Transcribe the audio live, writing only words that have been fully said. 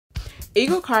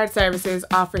Eagle Card Services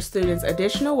offers students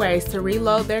additional ways to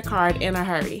reload their card in a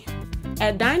hurry.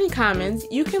 At Dining Commons,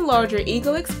 you can load your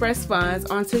EagleXpress funds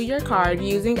onto your card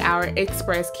using our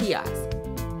Express kiosk.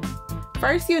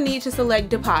 First, you'll need to select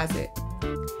Deposit.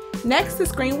 Next, the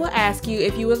screen will ask you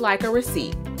if you would like a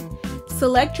receipt.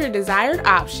 Select your desired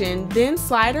option, then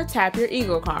slide or tap your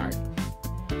Eagle card.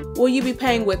 Will you be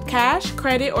paying with cash,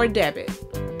 credit, or debit?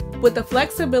 With the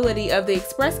flexibility of the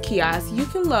Express kiosk, you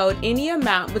can load any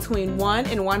amount between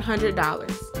 $1 and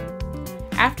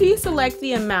 $100. After you select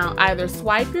the amount, either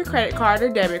swipe your credit card or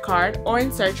debit card or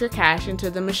insert your cash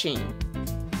into the machine.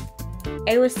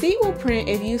 A receipt will print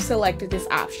if you selected this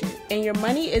option, and your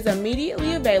money is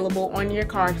immediately available on your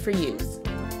card for use.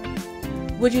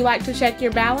 Would you like to check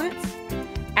your balance?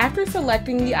 After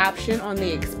selecting the option on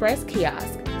the Express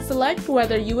kiosk, select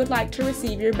whether you would like to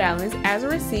receive your balance as a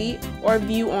receipt or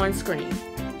view on screen.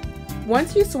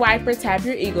 Once you swipe or tap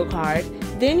your Eagle card,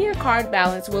 then your card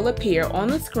balance will appear on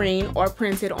the screen or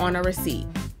printed on a receipt.